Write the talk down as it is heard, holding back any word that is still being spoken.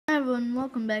everyone,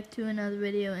 welcome back to another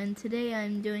video, and today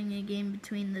I'm doing a game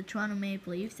between the Toronto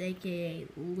Maple Leafs, aka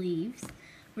Leafs,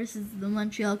 versus the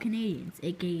Montreal Canadiens,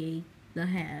 aka the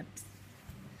Habs.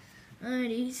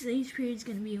 Alright, each period's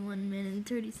gonna be 1 minute and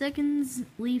 30 seconds.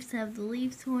 Leafs have the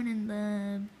Leafs horn and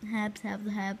the Habs have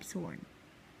the Habs horn.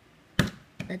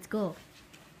 Let's go.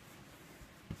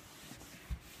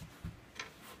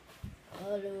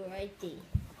 Alrighty,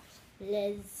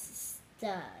 let's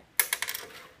start.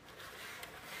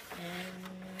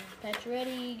 And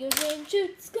Pacioretty goes in,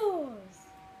 shoots, scores!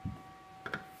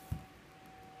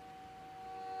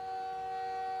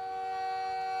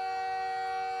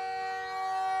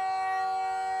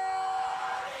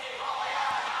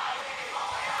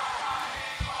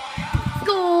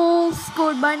 Goal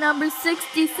scored by number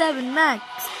 67, Max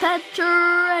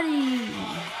Pacioretty.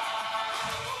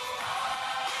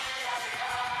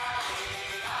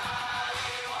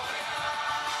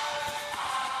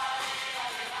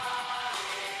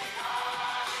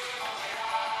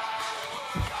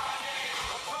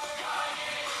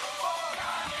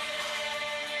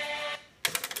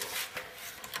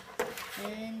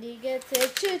 And he gets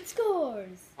it, shoot,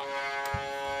 scores!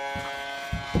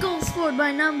 Goal scored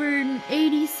by number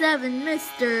 87,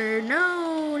 Mr.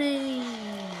 No Name.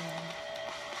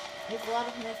 There's a lot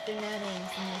of Mr. No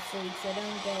Names in this league, so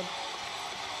don't get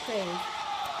crazy.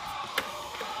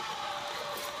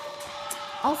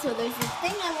 Also, there's this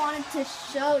thing I wanted to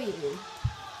show you.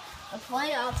 The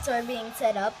playoffs are being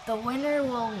set up. The winner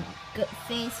will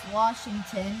face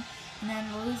Washington, and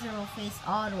then the loser will face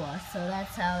Ottawa. So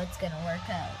that's how it's going to work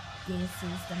out. This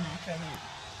is the match right now.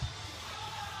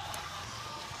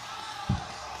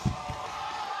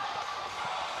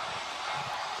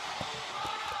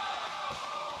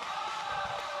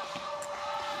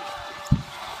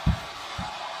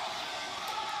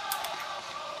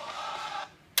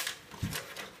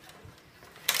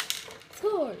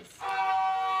 Scores.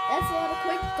 That's a lot of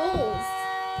quick goals.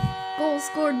 Goal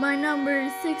scored by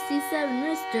number 67,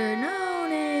 Mr. No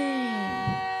Name.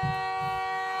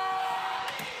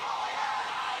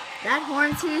 That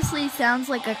horn seriously sounds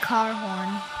like a car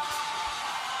horn.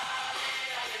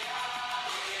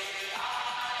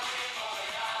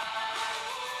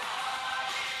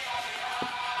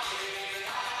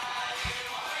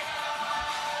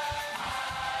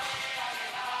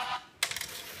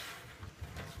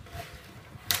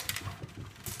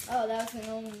 Oh, that was an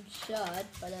own shot,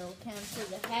 but it'll count for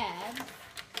the Habs.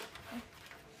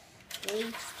 The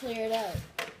Leafs cleared out.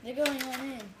 They're going on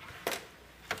in.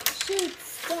 Shoot,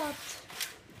 stopped.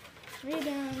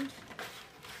 Rebound.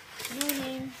 No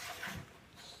Name.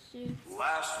 Shoot.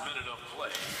 Last minute of play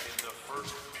in the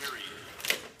first period.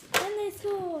 And they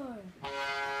score.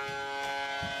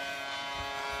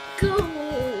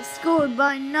 Goal scored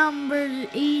by number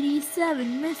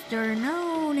 87, Mr.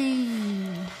 No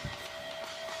Name.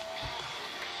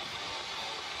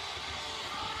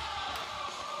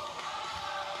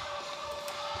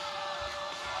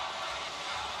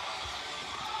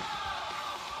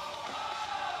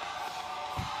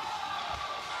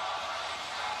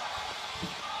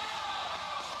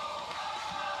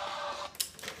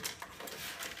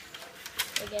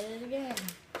 They get it again.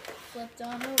 Flipped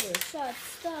on over. Shot,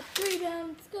 stopped,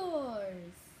 rebound,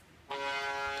 scores.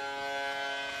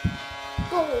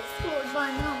 Goal scored by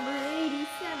number 87,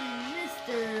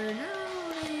 Mr. No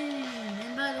Name.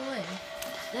 And by the way,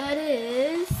 that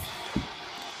is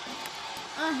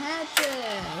a hat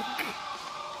trick.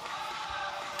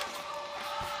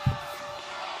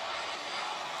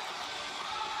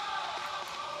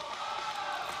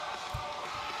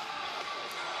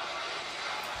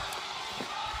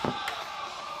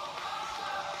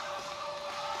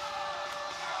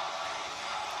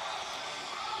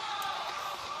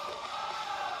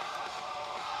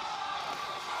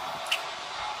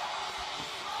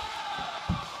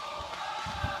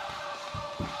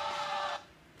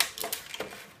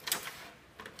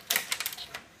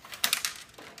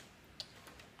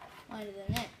 Wide of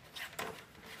the net.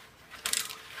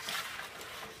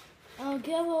 Oh,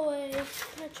 giveaway.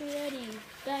 Pacioretty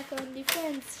back on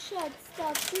defense. Shot,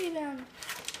 stop, rebound.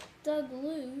 Dug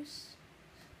loose.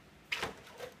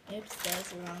 Oops, that was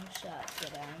the wrong shot,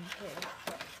 but I don't care.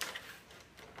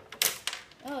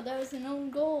 Oh, that was an own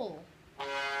goal.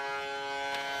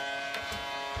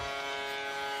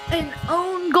 An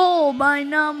own goal by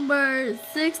number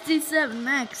 67,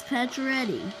 Max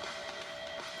Pacioretty.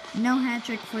 No hat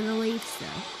trick for the Leafs, though.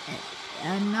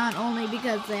 And not only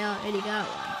because they already got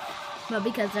one, but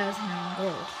because that was an own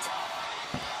goal.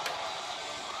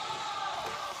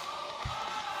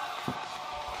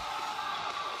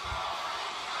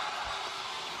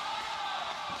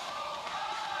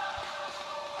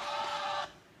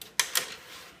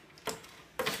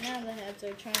 Sharks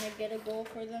are trying to get a goal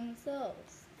for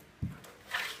themselves.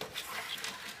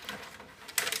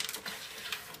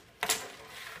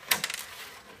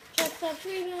 Shot stopped,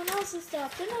 rebound also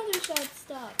stopped. Another shot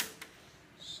stopped.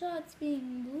 Shots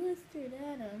being blistered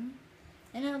at him.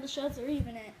 And now the shots are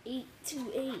even at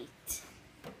 8-8.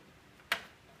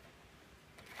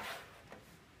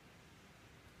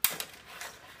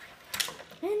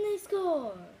 And they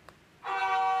score.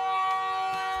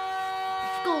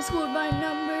 Goal scored by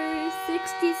number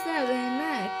 67,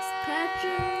 Max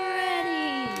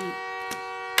Pacioretty.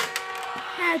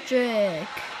 Hat-trick.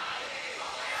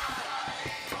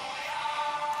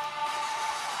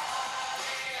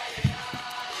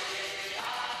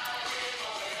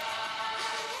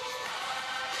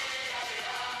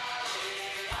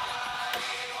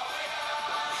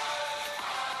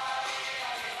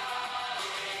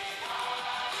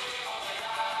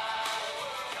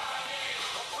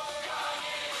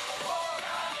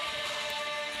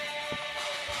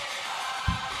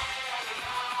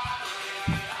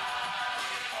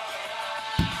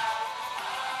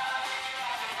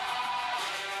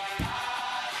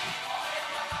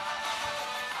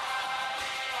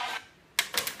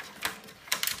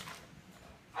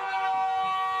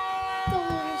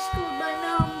 Goal scored by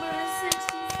number 67,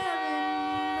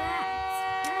 Max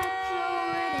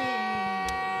Pacioretty.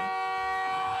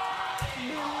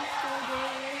 Max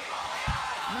Pacioretty.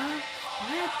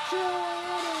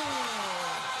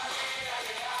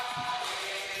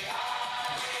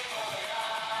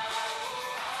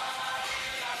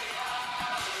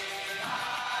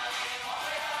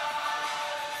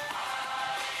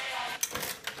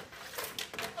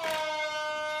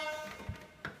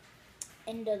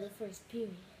 End of the first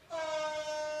period.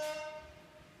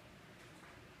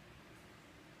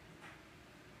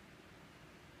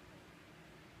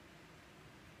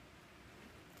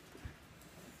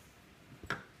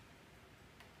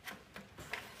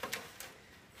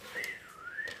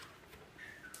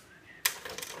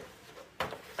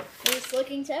 They're just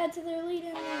looking to add to their lead,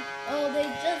 and they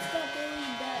just got their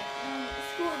lead back.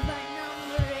 Scored by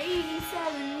number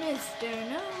 87, Mr.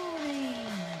 Nolan.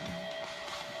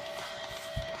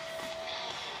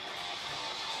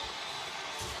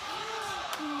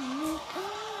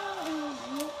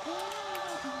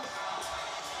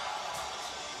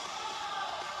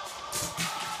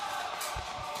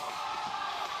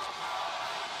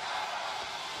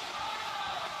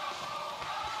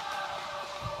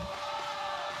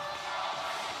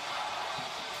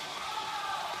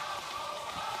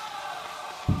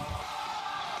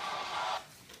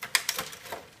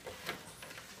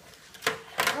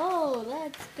 Oh,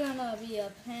 that's gonna be a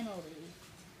penalty.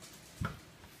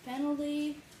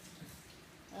 Penalty.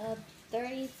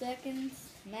 30 seconds.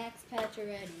 Max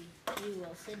Pacioretty. He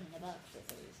will sit in the box for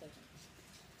 30 seconds.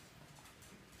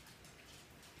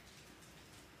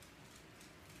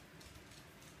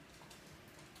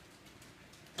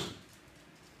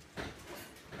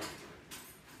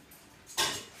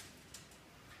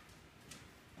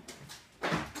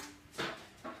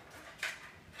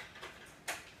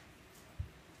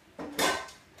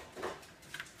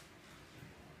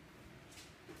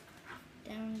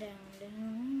 Down, down, down,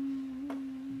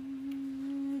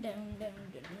 down, down,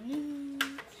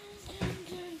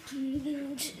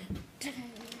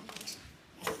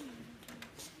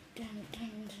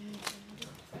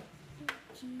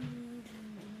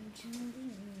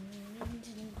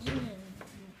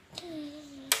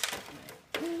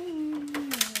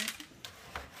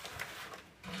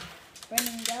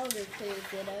 Brendan Gallagher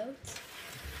clears it out.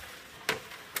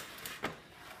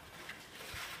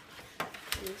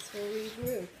 This will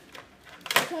regroup.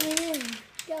 Coming in.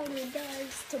 Gallagher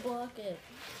dives to block it.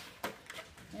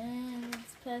 And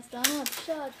it's passed on up.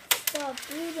 Shot. Stop.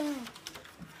 Rebound.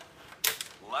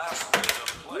 Last minute of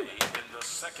play in the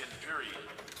second period.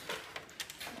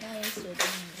 Now you're still doing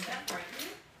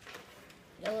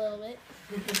it. A little bit.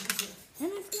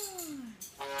 And it's gone.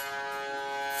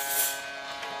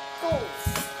 Goal.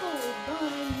 Goal by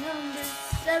number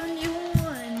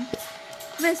 71.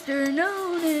 Mr. No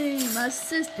Name,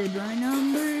 assisted by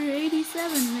number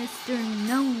 87, Mr.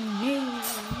 No Name.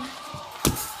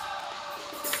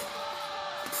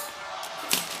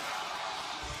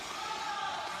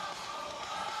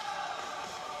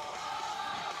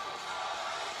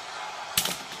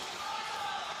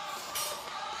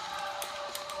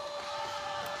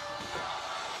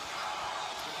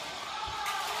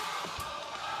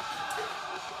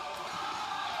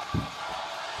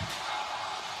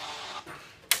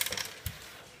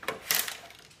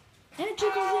 And it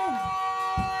trickles in.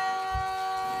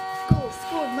 Goal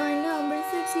scored by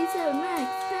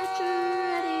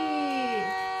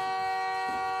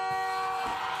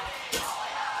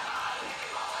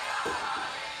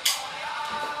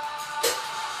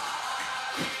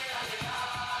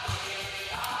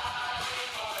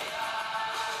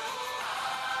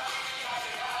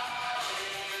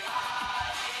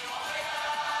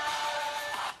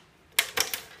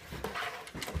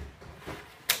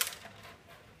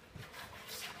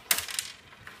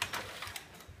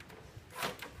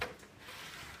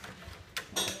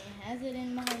Has it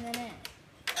in behind the net.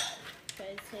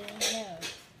 Tries hitting no.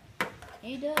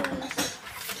 He does.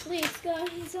 Leafs got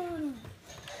his on him.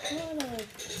 What a...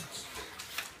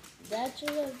 That should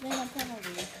have been a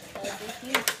penalty. That was a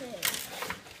huge hit.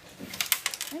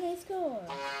 And they score.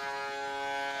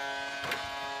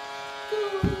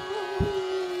 Goal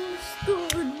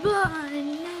scored by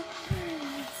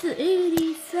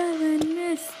 87,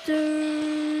 Mr.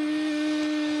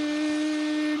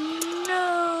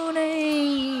 No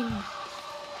Name.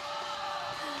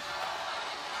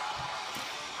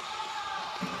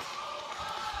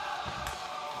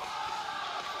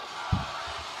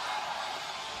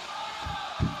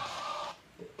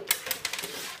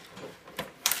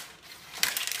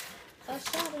 A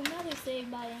shot, another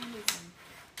save by Anderson.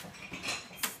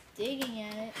 Digging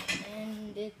at it,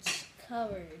 and it's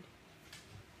covered.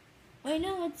 Wait,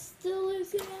 no, it's still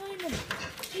loose behind him.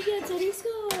 He gets it, he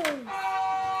scores!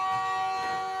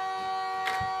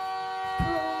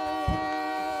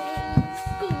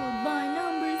 Scored by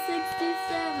number 67,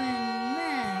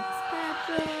 Max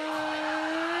Pacioretty.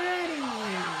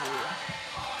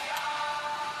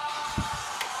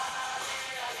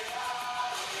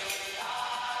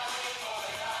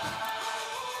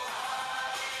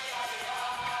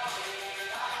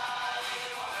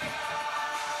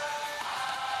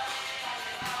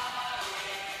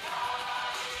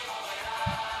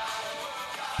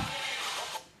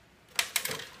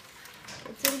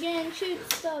 It's it again, shoot,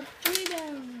 stop,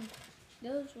 rebound,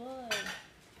 goes wide.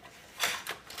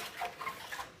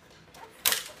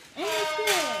 And it's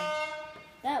good.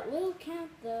 That will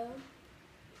count though.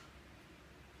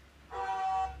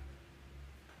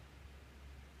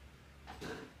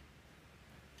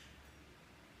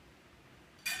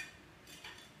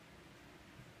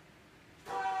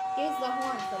 Here's the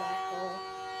horn for that goal.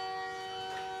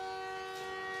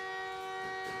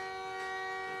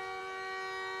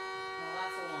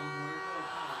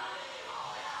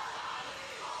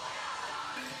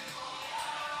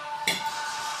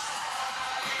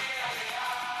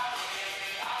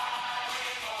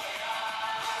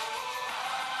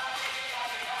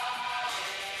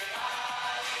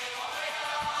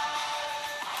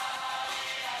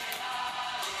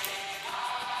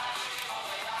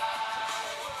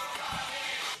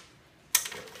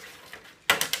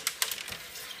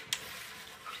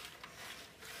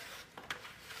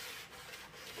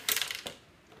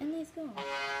 And they score.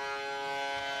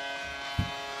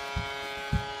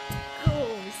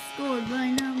 Goal scored by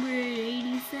number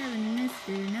 87,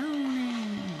 Mr. No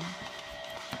Name.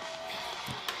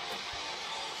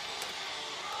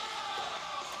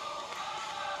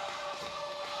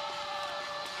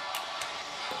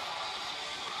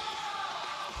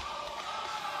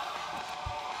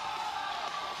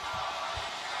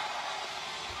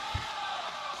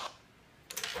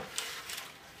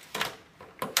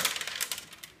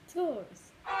 Scores.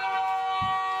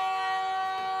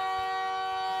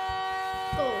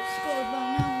 Goal scored by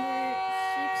number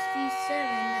 67,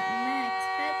 Max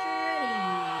Pacioretty.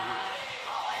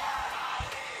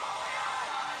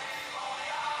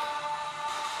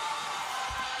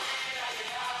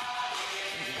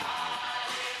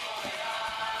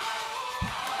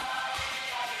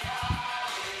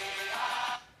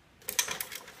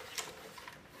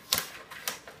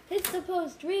 Hits the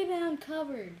post, rebound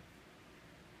covered.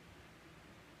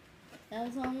 That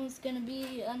was almost going to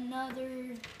be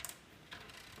another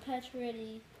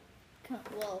Pacioretty.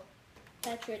 Well,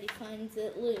 Pacioretty finds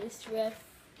it loose. Ref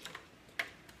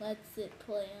lets it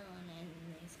play on and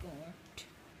they score.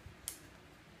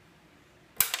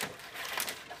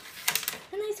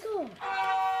 And they score!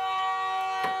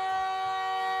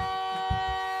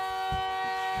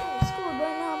 Goal scored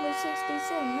by number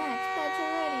 67, Max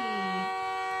Pacioretty.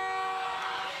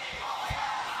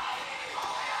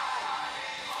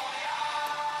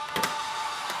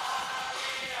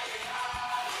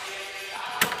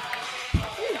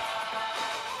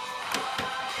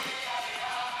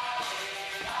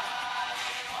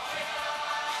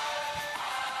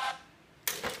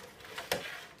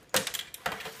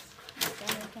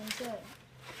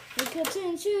 He cuts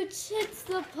in, shoots, hits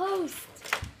the post,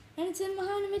 and it's in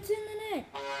behind him, it's in the net.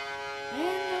 And the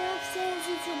ref says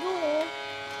it's a goal,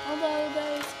 although that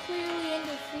was clearly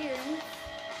interference.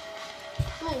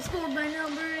 Goal scored by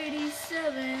number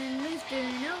 87, Mr.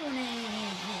 No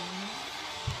Name.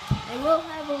 I will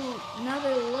have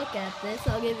another look at this.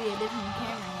 I'll give you a different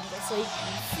camera angle so you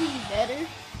can see better.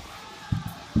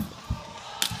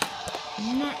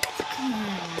 Net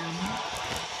cam.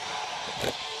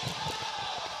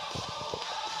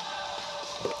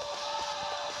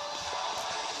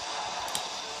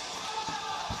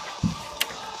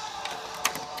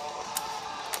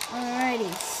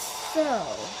 so.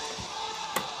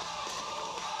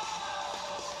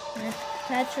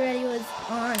 Pacioretty was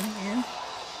on him.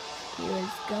 He was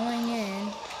going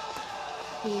in.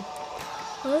 He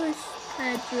pushed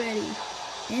Pacioretty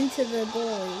into the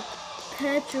goalie.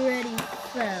 Pacioretty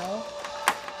fell.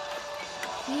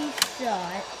 He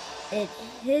shot. It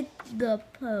hit the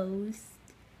post.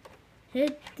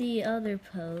 Hit the other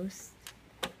post.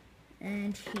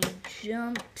 And he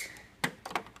jumped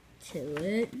to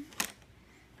it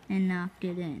and knocked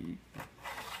it in.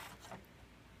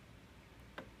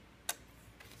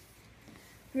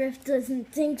 Ref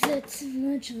doesn't think that's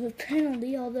much of a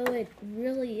penalty, although it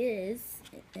really is,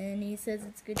 and he says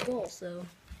it's a good goal, so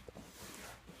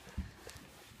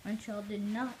Montreal did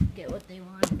not get what they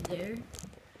wanted there.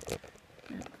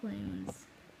 That play was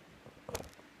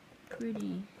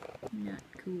pretty not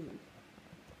cool.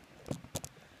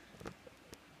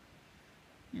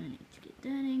 Now I need to get that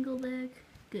angle back.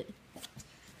 Good.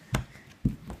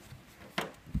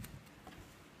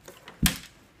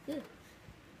 Good.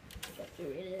 Got to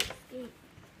rid of that skate.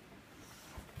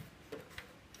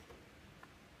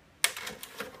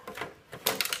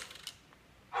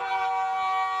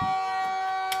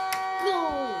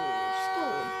 Goal!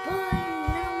 Scored by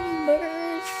number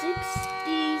 67.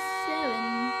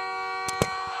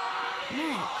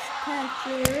 Max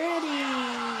Pacioretty.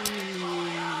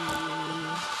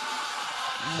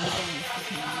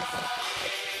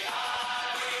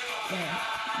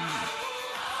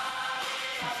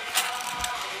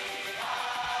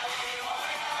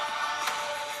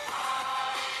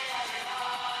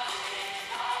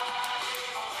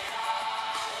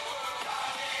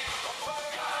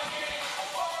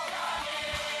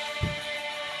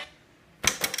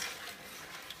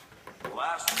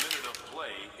 Last minute of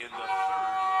play in the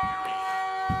third period.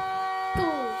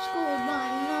 Goal scored by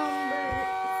number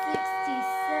 67,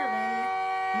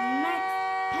 Max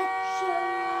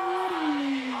Pacioretty.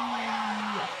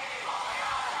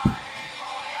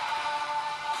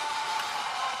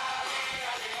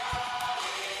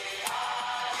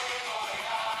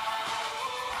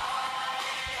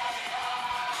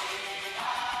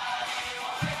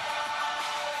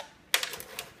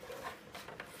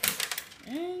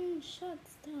 And shot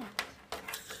stopped.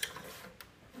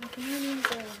 The Canadians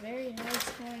are a very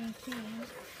high-scoring team.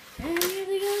 And here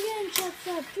they go again. Shot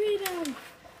stopped. Rebound.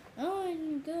 Oh,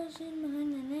 and goes in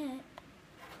behind the net.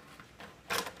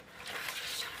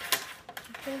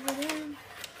 Goes it in.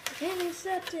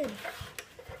 Intercepted.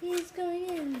 He's going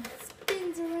in.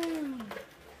 Spins around.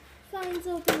 Finds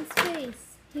open space.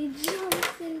 He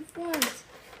jumps in front.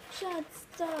 Shot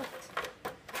stopped.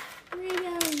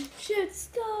 Rebound. Shoot.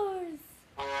 Scores.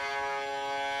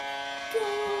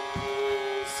 Goal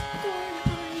scored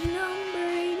by number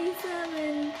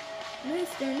 87,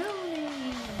 Mr. Noni.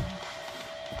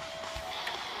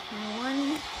 One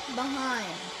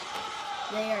behind.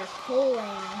 They are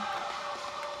pulling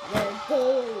their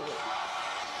goal.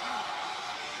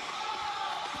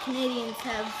 Canadians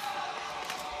have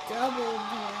doubled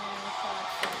the amount of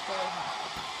shots that they have.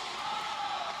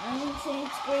 I would say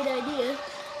it's a great idea.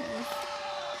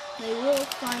 They will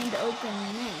find open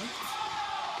nets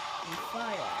and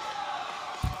fire at it.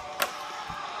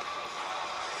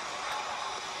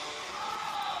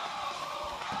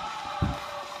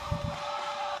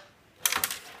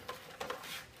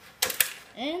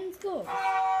 And score.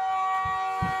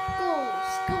 Goal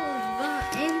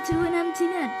scored into an empty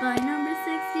net by number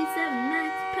 67,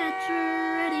 Max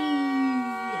Pacioretty.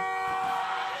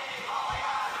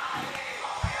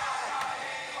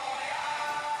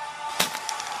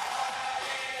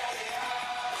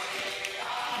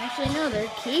 Actually, no,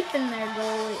 they're keeping their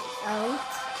goalie out.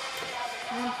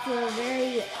 That's a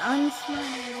very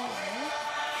unsmart way.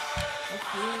 If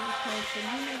you were the coach, and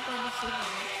you make that decision.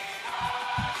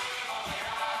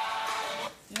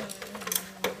 No,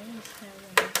 they just have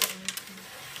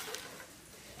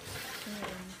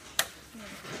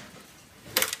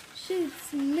shoots,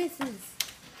 misses.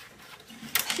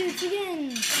 Shoots again.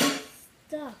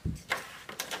 Stopped.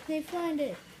 They find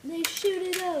it. They shoot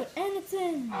it out, and it's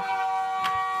in.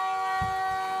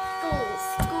 Goal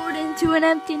scored into an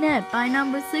empty net by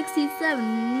number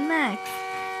 67, Max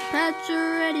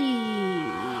Pacioretty.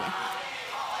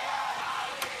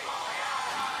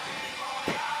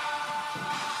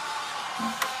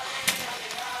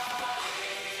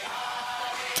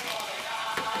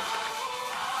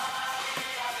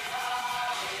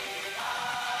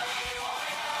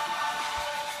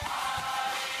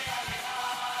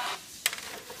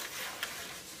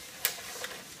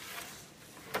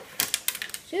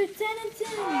 Shoots and it's in.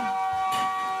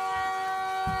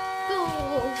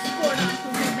 Goal scored off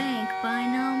of the bank by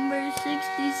number 6.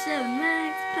 67,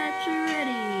 Max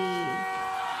Pacioretty.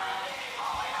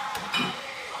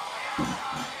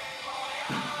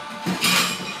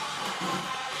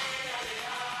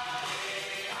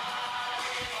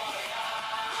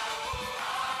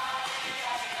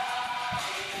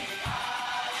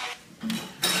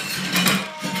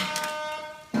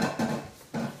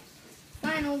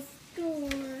 Final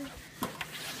score,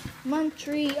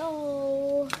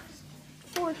 Montreal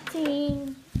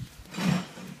 14.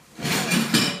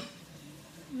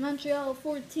 Montreal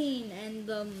 14 and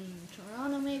the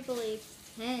Toronto Maple Leafs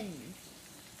 10.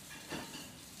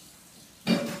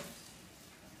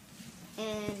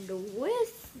 And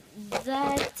with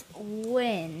that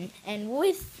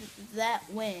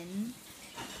win,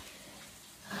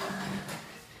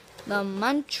 the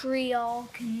Montreal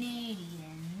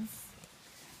Canadiens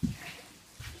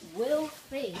will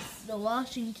face the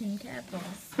Washington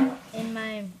Capitals in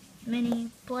my mini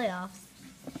playoffs,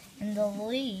 and the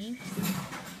Leafs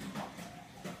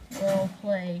will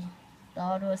play the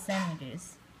Ottawa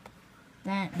Senators.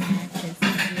 That match is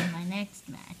going to be my next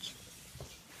match.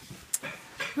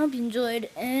 Hope you enjoyed,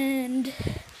 and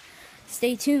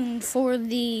stay tuned for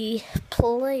the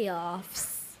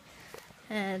playoffs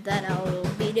that I will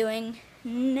be doing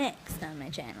next on my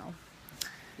channel.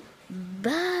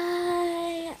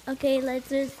 Bye. Okay, let's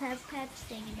just have Patch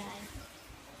say goodbye.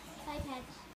 Bye, Patch.